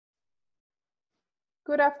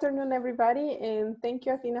Good afternoon, everybody, and thank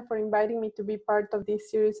you, Athena, for inviting me to be part of this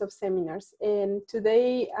series of seminars. And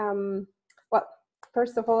today, well,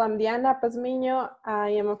 first of all, I'm Diana Pazmiño. I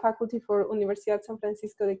am a faculty for Universidad San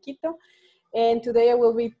Francisco de Quito, and today I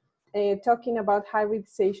will be talking about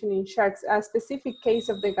hybridization in sharks, a specific case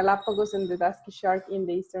of the Galapagos and the dusky shark in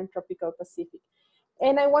the Eastern Tropical Pacific.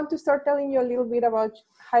 And I want to start telling you a little bit about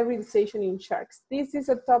hybridization in sharks. This is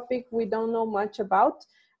a topic we don't know much about.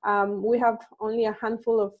 We have only a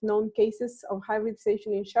handful of known cases of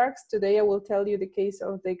hybridization in sharks. Today I will tell you the case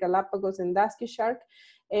of the Galapagos and dusky shark.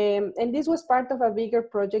 And this was part of a bigger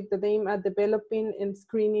project that aimed at developing and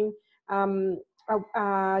screening a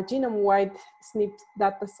genome-wide SNP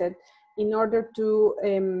dataset in order to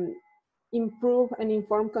improve and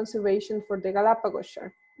inform conservation for the Galapagos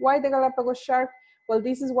shark. Why the Galapagos shark? Well,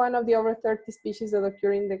 this is one of the over 30 species that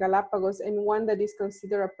occur in the Galapagos and one that is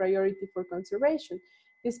considered a priority for conservation.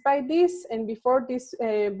 Despite this, and before this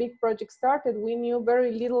big project started, we knew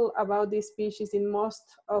very little about this species in most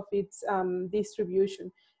of its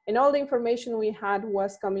distribution. And all the information we had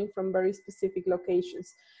was coming from very specific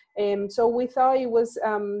locations. So we thought it was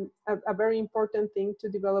a very important thing to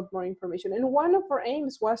develop more information. And one of our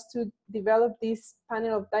aims was to develop this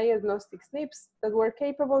panel of diagnostic SNPs that were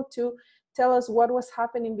capable to tell us what was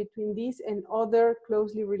happening between these and other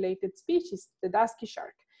closely related species, the dusky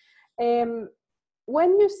shark.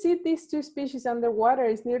 When you see these two species underwater,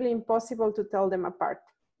 it's nearly impossible to tell them apart.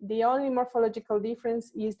 The only morphological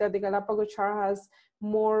difference is that the Galapagos shark has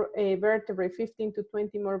more vertebrae, 15 to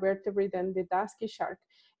 20 more vertebrae than the dusky shark.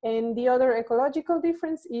 And the other ecological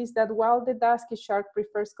difference is that while the dusky shark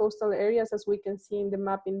prefers coastal areas, as we can see in the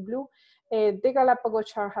map in blue, the Galapagos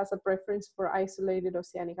shark has a preference for isolated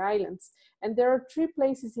oceanic islands. And there are 3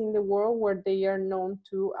 places in the world where they are known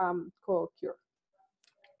to co-occur.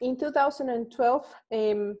 In 2012,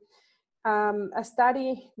 a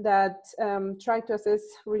study that tried to assess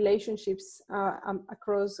relationships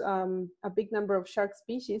across a big number of shark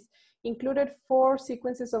species included 4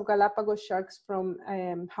 sequences of Galapagos sharks from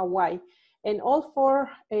Hawaii. And all 4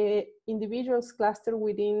 individuals clustered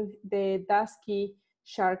within the dusky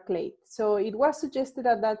shark clade. So it was suggested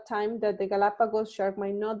at that time that the Galapagos shark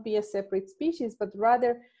might not be a separate species, but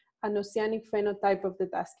rather an oceanic phenotype of the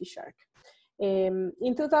dusky shark.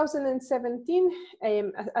 In 2017,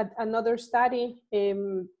 another study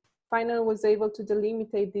finally was able to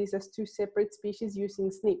delimitate these as 2 separate species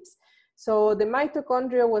using SNPs. So the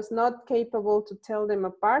mitochondria was not capable to tell them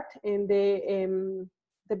apart, and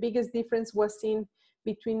the biggest difference was seen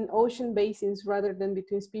between ocean basins rather than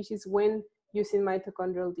between species when using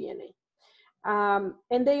mitochondrial DNA.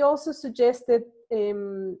 And they also suggested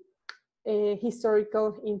a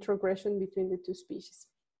historical introgression between the 2 species.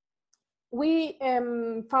 We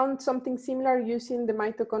found something similar using the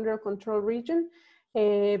mitochondrial control region.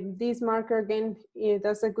 This marker, again, it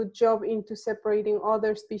does a good job into separating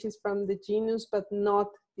other species from the genus, but not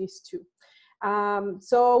these 2.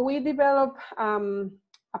 So we developed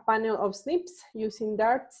a panel of SNPs using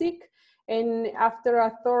RADseq, and after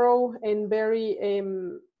a thorough and very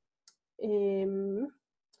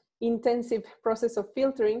intensive process of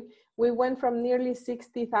filtering, we went from nearly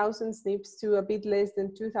 60,000 SNPs to a bit less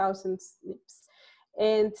than 2,000 SNPs.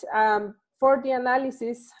 And for the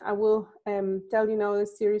analysis, I will tell you now a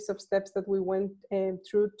series of steps that we went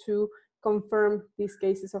through to confirm these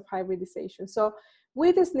cases of hybridization. So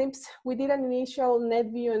with the SNPs, we did an initial net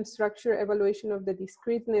view and structure evaluation of the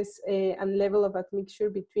discreteness and level of admixture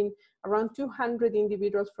between around 200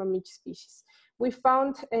 individuals from each species. We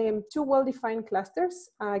found 2 well-defined clusters.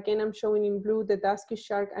 Again, I'm showing in blue the dusky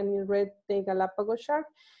shark and in red the Galapagos shark.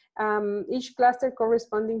 Each cluster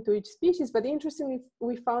corresponding to each species, but interestingly,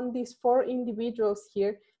 we found these 4 individuals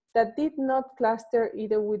here that did not cluster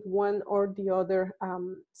either with one or the other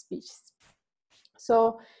species.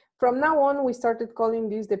 So from now on, we started calling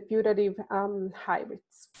these the putative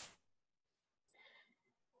hybrids.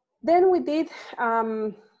 Then we did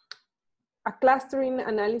a clustering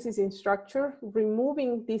analysis in structure,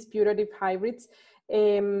 removing these putative hybrids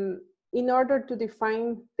in order to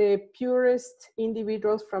define the purest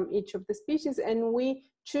individuals from each of the species. And we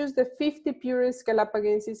choose the 50 purest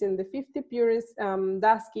Galapagensis and the 50 purest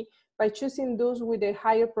dusky by choosing those with a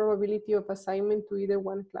higher probability of assignment to either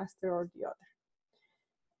one cluster or the other.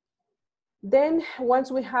 Then, once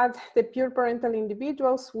we had the pure parental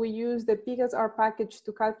individuals, we used the PGAS-R package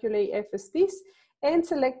to calculate FSTs and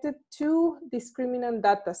selected 2 discriminant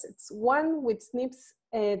datasets, one with SNPs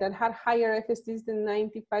that had higher FSTs than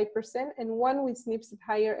 95%, and one with SNPs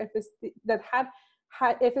that had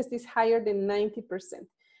FSTs higher than 90%.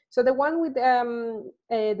 So the one with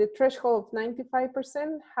the threshold of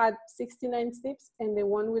 95% had 69 SNPs, and the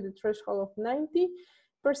one with the threshold of 90%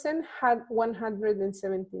 had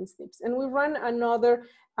 117 SNPs. And we ran another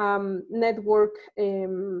network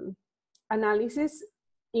analysis,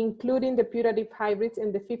 including the putative hybrids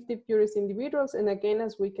and the 50 purest individuals. And again,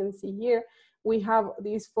 as we can see here, we have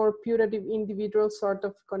these 4 putative individuals sort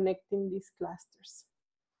of connecting these clusters.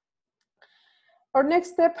 Our next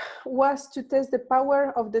step was to test the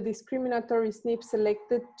power of the discriminatory SNP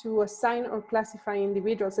selected to assign or classify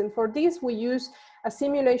individuals. And for this, we use a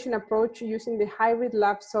simulation approach using the Hybrid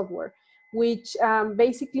Lab software, which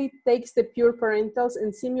basically takes the pure parentals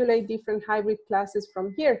and simulate different hybrid classes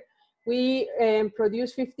from here. We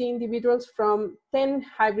produce 50 individuals from 10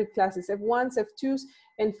 hybrid classes, F1s, F2s,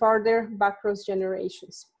 and further backcross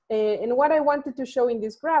generations. And what I wanted to show in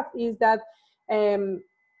this graph is that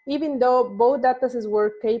even though both datasets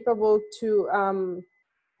were capable to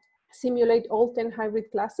simulate all 10 hybrid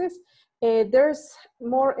classes, there's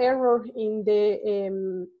more error in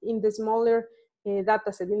the smaller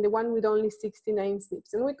dataset, in the one with only 69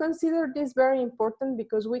 SNPs. And we consider this very important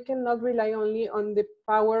because we cannot rely only on the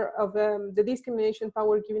power of the discrimination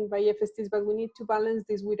power given by FSTs, but we need to balance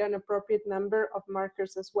this with an appropriate number of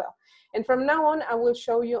markers as well. And from now on, I will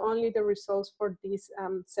show you only the results for this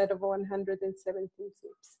set of 117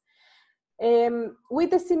 SNPs. With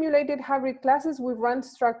the simulated hybrid classes, we run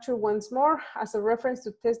structure once more as a reference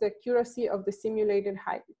to test the accuracy of the simulated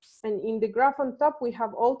hybrids. And in the graph on top, we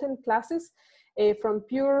have all 10 classes from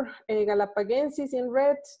pure Galapagensis in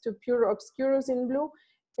red to pure Obscurus in blue.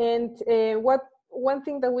 And one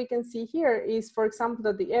thing that we can see here is, for example,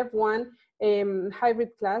 that the F1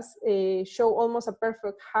 hybrid class show almost a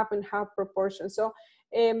perfect half and half proportion. So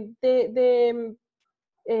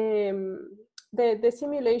the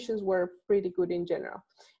simulations were pretty good in general.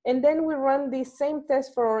 And then we run the same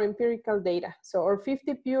test for our empirical data. So our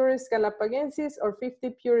 50 purest Galapagensis, or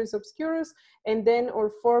 50 purest Obscurus, and then our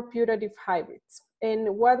 4 putative hybrids.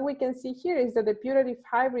 And what we can see here is that the putative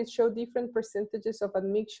hybrids show different percentages of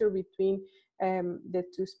admixture between the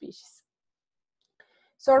 2 species.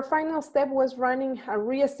 So our final step was running a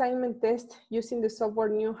reassignment test using the software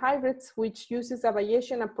New Hybrids, which uses a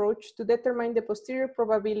Bayesian approach to determine the posterior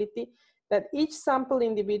probability that each sample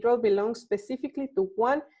individual belongs specifically to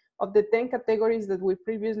one of the 10 categories that we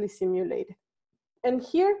previously simulated. And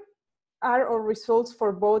here are our results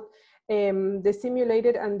for both the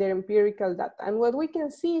simulated and the empirical data. And what we can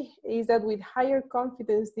see is that with higher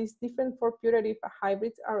confidence, these different 4 putative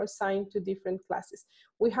hybrids are assigned to different classes.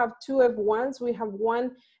 We have 2 F1s, we have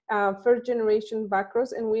 1 first generation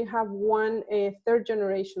backcross, and we have 1 third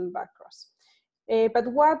generation backcross. But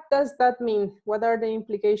what does that mean? What are the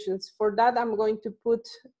implications? For that, I'm going to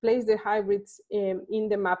place the hybrids in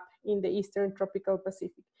the map in the Eastern Tropical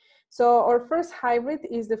Pacific. So our first hybrid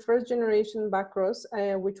is the first generation backcross,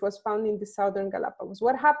 which was found in the Southern Galapagos.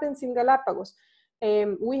 What happens in Galapagos?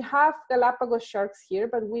 We have Galapagos sharks here,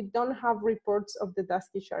 but we don't have reports of the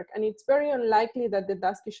dusky shark. And it's very unlikely that the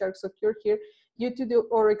dusky sharks occur here due to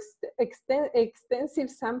our extensive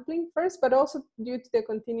sampling first, but also due to the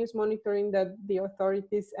continuous monitoring that the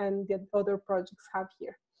authorities and the other projects have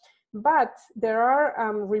here. But there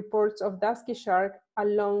are reports of dusky shark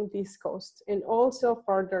along this coast and also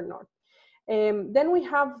further north. Then we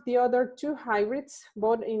have the other 2 hybrids,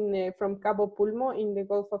 both from Cabo Pulmo in the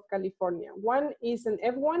Gulf of California. One is an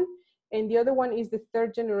F1, and the other one is the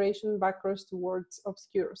 3rd generation backcross towards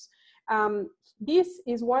Obscurus. This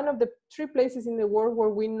is one of the 3 places in the world where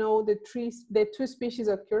we know the 2 species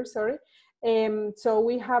occur, so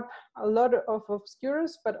we have a lot of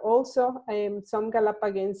Obscurus, but also some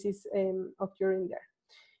Galapagensis occurring there.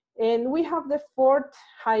 And we have the 4th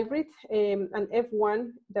hybrid, an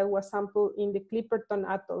F1 that was sampled in the Clipperton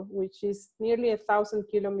Atoll, which is nearly 1,000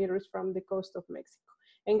 kilometers from the coast of Mexico.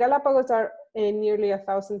 And Galapagos are nearly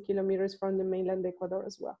 1,000 kilometers from the mainland Ecuador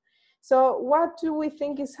as well. So what do we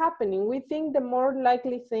think is happening? We think the more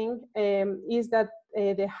likely thing is that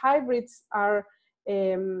the hybrids are,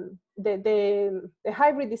 the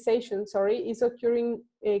hybridization, is occurring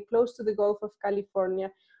close to the Gulf of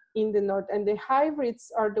California in the north, and the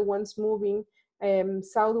hybrids are the ones moving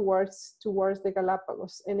southwards towards the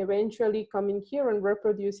Galapagos and eventually coming here and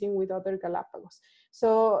reproducing with other Galapagos.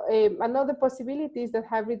 So another possibility is that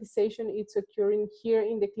hybridization is occurring here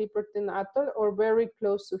in the Clipperton Atoll or very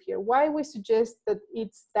close to here. Why we suggest that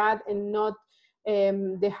it's that and not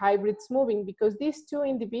the hybrids moving? Because these 2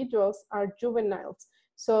 individuals are juveniles.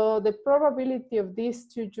 So the probability of these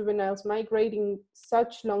 2 juveniles migrating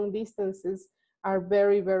such long distances are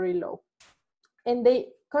very, very low. And the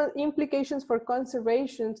implications for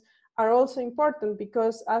conservation are also important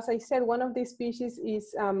because, as I said, one of these species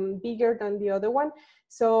is bigger than the other one.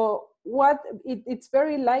 So it's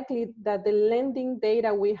very likely that the landing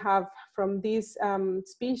data we have from these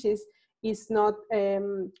species is not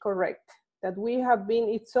correct. That we have been,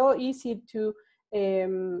 it's so easy to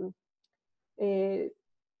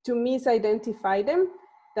misidentify them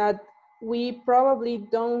that we probably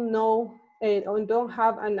don't know or don't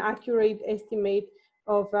have an accurate estimate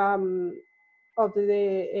of the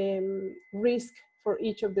risk for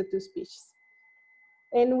each of the two species.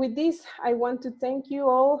 And with this, I want to thank you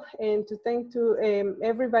all and to thank to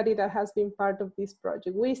everybody that has been part of this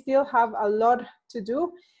project. We still have a lot to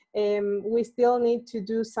do. We still need to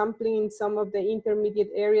do sampling in some of the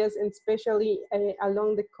intermediate areas, and especially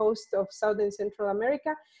along the coast of South and Central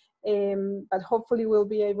America. But hopefully we'll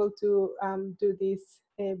be able to do this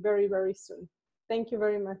very, very soon. Thank you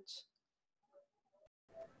very much.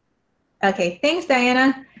 Okay, thanks,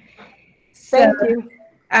 Diana. Thank you.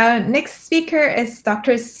 Our next speaker is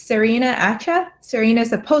Dr. Serena Acha. Serena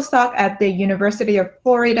is a postdoc at the University of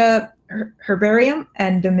Florida Herbarium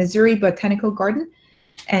and the Missouri Botanical Garden,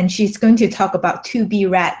 and she's going to talk about 2B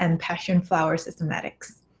rat and passion flower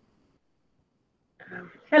systematics.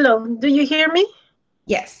 Hello, do you hear me?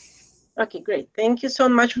 Yes. Okay, great. Thank you so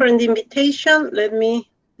much for the invitation. Do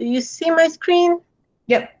you see my screen?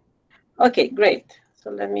 Yep. Okay, great. So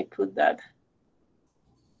let me put that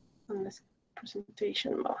on this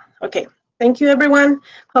presentation mode. Okay, thank you everyone.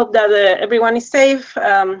 Hope that everyone is safe.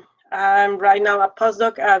 I'm right now a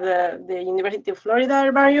postdoc at the University of Florida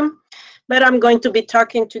Herbarium, but I'm going to be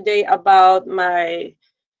talking today about my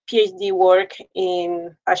PhD work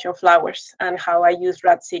in passion flowers and how I use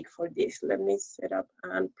RADseq for this. Let me set up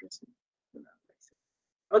and present.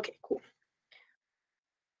 Okay, cool.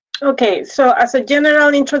 Okay, so as a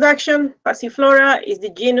general introduction, Passiflora is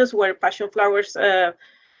the genus where passion flowers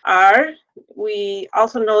are. We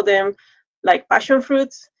also know them like passion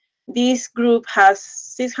fruits. This group has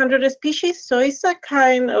 600 species, so it's a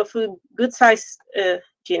kind of a good-sized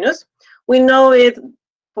genus. We know it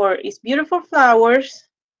for its beautiful flowers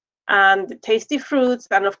and the tasty fruits,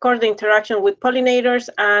 and of course the interaction with pollinators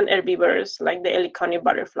and herbivores like the heliconic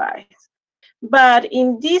butterflies. But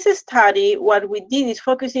in this study, what we did is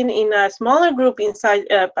focusing in a smaller group inside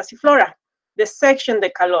Passiflora, the section de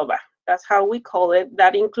Caloba. That's how we call it.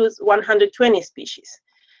 That includes 120 species.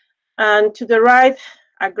 And to the right,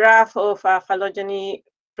 a graph of phylogeny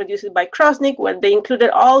produced by Krosnick, where they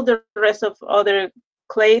included all the rest of other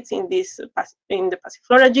clades in the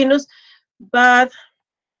Passiflora genus. But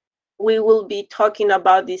we will be talking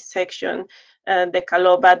about this section, the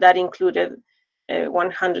Caloba, that included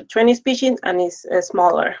 120 species and is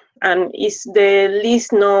smaller, and is the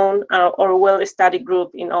least known or well-studied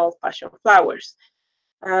group in all passion flowers.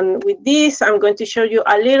 And with this, I'm going to show you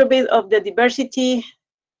a little bit of the diversity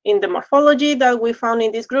in the morphology that we found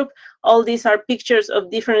in this group. All these are pictures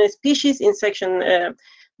of different species in section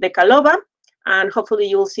the Caloba, and hopefully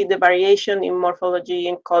you'll see the variation in morphology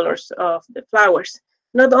and colors of the flowers.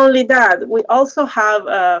 Not only that, we also have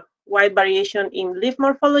a wide variation in leaf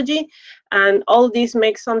morphology, and all this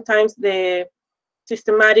makes sometimes the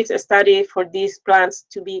systematics study for these plants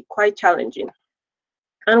to be quite challenging.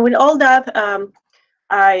 And with all that,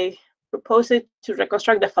 I proposed to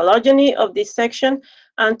reconstruct the phylogeny of this section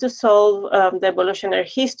and to solve the evolutionary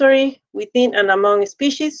history within and among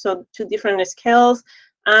species, so 2 different scales,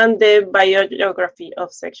 and the biogeography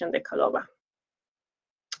of section de Caloba.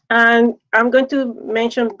 And I'm going to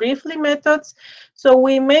mention briefly methods. So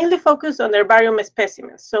we mainly focus on herbarium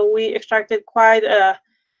specimens. So we extracted quite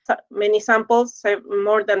many samples,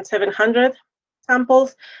 more than 700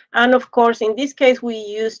 samples. And of course, in this case, we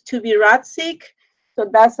use 2B RADseq. So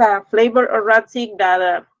that's a flavor of RADseq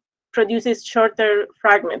that produces shorter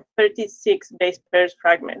fragments, 36 base pairs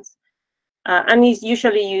fragments, and is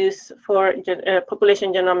usually used for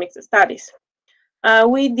population genomics studies.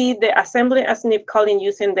 We did the assembly as SNP calling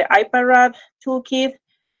using the IPARAD toolkit,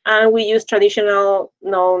 and we use traditional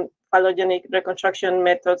known phylogenetic reconstruction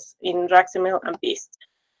methods in Raximel and BEAST.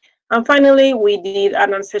 And finally, we did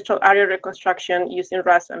an ancestral area reconstruction using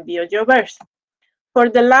RAS and BioGeoverse. For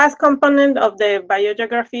the last component of the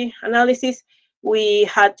biogeography analysis, we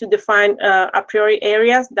had to define a priori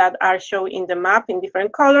areas that are shown in the map in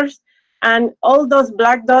different colors. And all those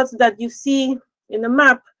black dots that you see in the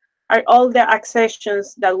map are all the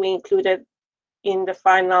accessions that we included in the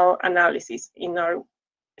final analysis in our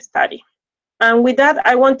study. And with that,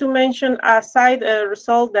 I want to mention a side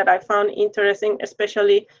result that I found interesting,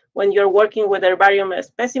 especially when you're working with herbarium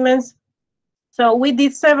specimens. So we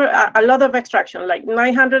did a lot of extraction, like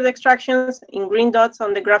 900 extractions in green dots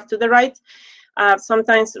on the graph to the right.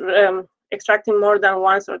 sometimes extracting more than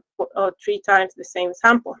once or 3 times the same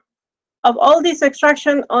sample. Of all these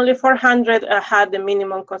extraction, only 400 had the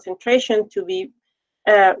minimum concentration to be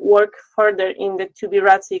worked further in the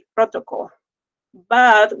RADseq protocol.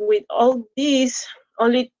 But with all these,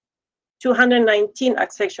 only 219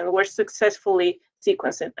 accessions were successfully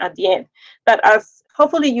sequenced at the end. But as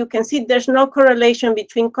hopefully you can see, there's no correlation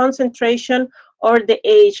between concentration or the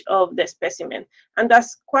age of the specimen. And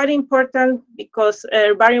that's quite important because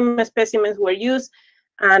herbarium specimens were used,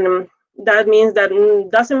 and that means that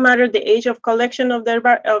it doesn't matter the age of collection of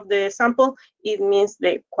the sample, it means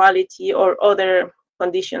the quality or other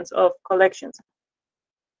conditions of collections.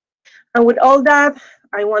 And with all that,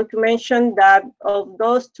 I want to mention that of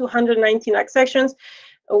those 219 accessions,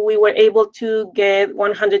 we were able to get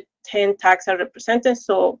 110 taxa represented.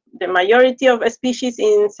 So the majority of species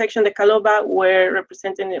in section Decaloba were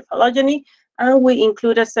represented in phylogeny, and we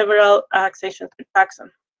included several accessions per taxon.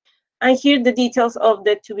 And here the details of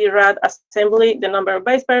the rad assembly, the number of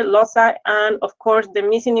base pair, loci, and of course the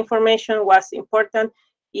missing information was important.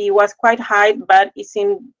 It was quite high, but it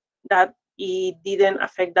seemed that it didn't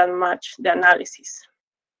affect that much the analysis.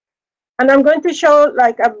 And I'm going to show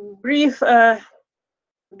like a brief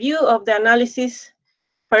view of the analysis.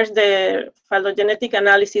 First, the phylogenetic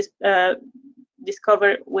analysis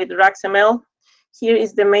discovered with RADseq. Here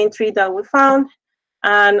is the main tree that we found.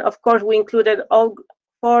 And of course, we included all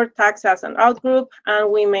 4 taxa as an outgroup,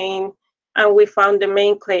 and we found the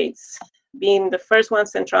main clades, being the first one,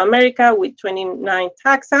 Central America, with 29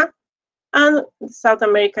 taxa, and South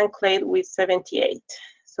American clade with 78.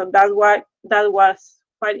 So that was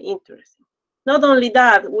quite interesting. Not only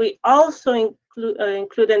that, we also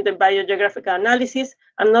included the biogeographical analysis.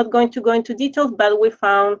 I'm not going to go into details, but we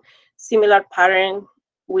found similar pattern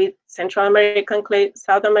with Central American clade,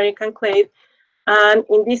 South American clade, and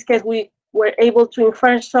in this case, we were able to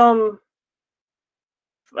infer some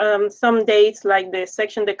dates, like the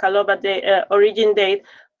section Decaloba origin date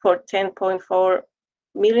for 10.4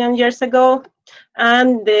 million years ago,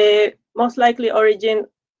 and the most likely origin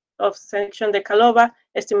of section Decaloba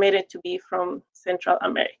estimated to be from Central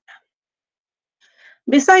America.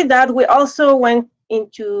 Beside that, we also went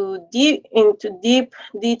into deep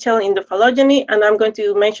detail in the phylogeny, and I'm going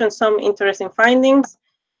to mention some interesting findings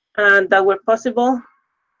that were possible.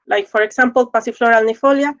 Like, for example, Passiflora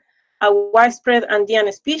alnifolia, a widespread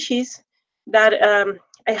Andean species that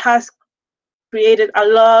it has created a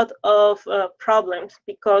lot of problems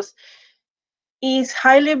because it's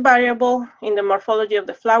highly variable in the morphology of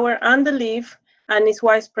the flower and the leaf, and is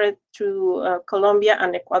widespread through Colombia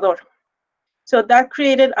and Ecuador. So that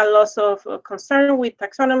created a lot of concern with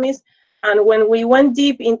taxonomists. And when we went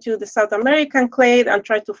deep into the South American clade and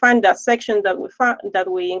tried to find that section that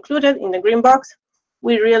we included in the green box,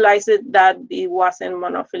 we realized that it wasn't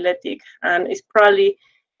monophyletic, and it's probably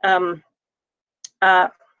a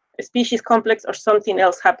species complex or something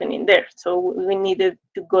else happening there. So we needed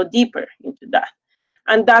to go deeper into that.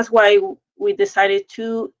 And that's why we decided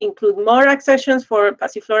to include more accessions for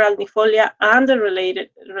Passiflora alnifolia and the related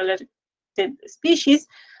species,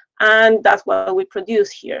 and that's what we produce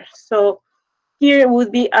here. So here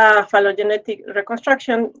would be a phylogenetic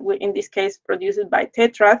reconstruction, in this case produced by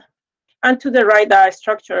Tetrad, and to the right a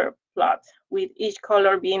structure plot with each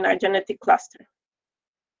color being a genetic cluster.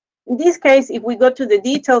 In this case, if we go to the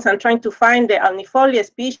details and trying to find the alnifolia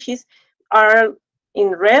species are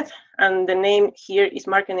in red, and the name here is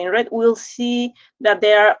marked in red, we'll see that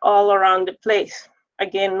they are all around the place,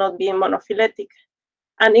 again, not being monophyletic.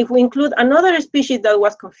 And if we include another species that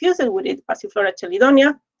was confused with it, Passiflora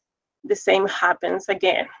chelidonia, the same happens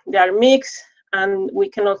again. They are mixed, and we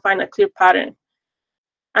cannot find a clear pattern.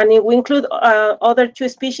 And if we include other 2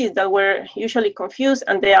 species that were usually confused,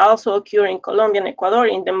 and they also occur in Colombia and Ecuador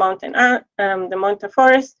in the mountain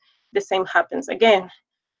forest, the same happens again.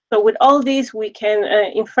 So with all these, we can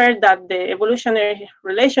infer that the evolutionary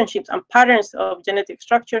relationships and patterns of genetic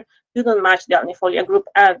structure do not match the alnifolia group,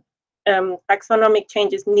 and taxonomic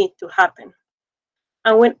changes need to happen.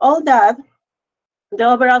 And with all that, the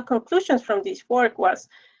overall conclusions from this work was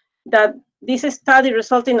that this study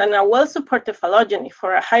resulted in a well-supported phylogeny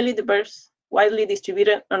for a highly diverse, widely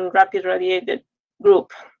distributed, and rapid radiated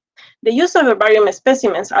group. The use of herbarium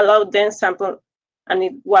specimens allowed dense sample, and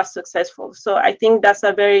it was successful. So I think that's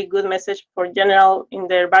a very good message for general in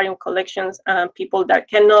the herbarium collections and people that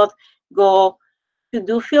cannot go to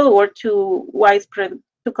do field work to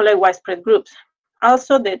collect widespread groups.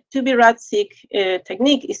 Also, the RADseq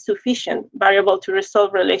technique is sufficient variable to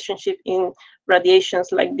resolve relationship in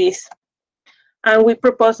radiations like this. And we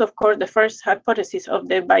propose, of course, the first hypothesis of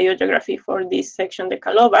the biogeography for this section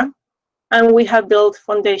Decaloba. And we have built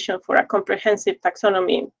foundation for a comprehensive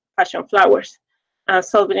taxonomy in passion flowers,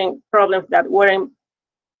 solving problems that weren't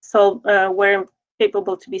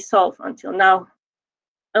capable to be solved until now.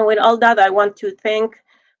 And with all that, I want to thank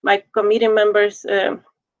my committee members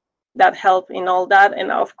that help in all that. And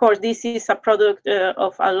of course, this is a product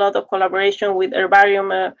of a lot of collaboration with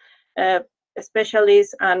herbarium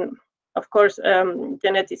specialists and, of course,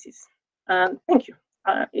 geneticists. Thank you.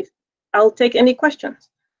 I'll take any questions.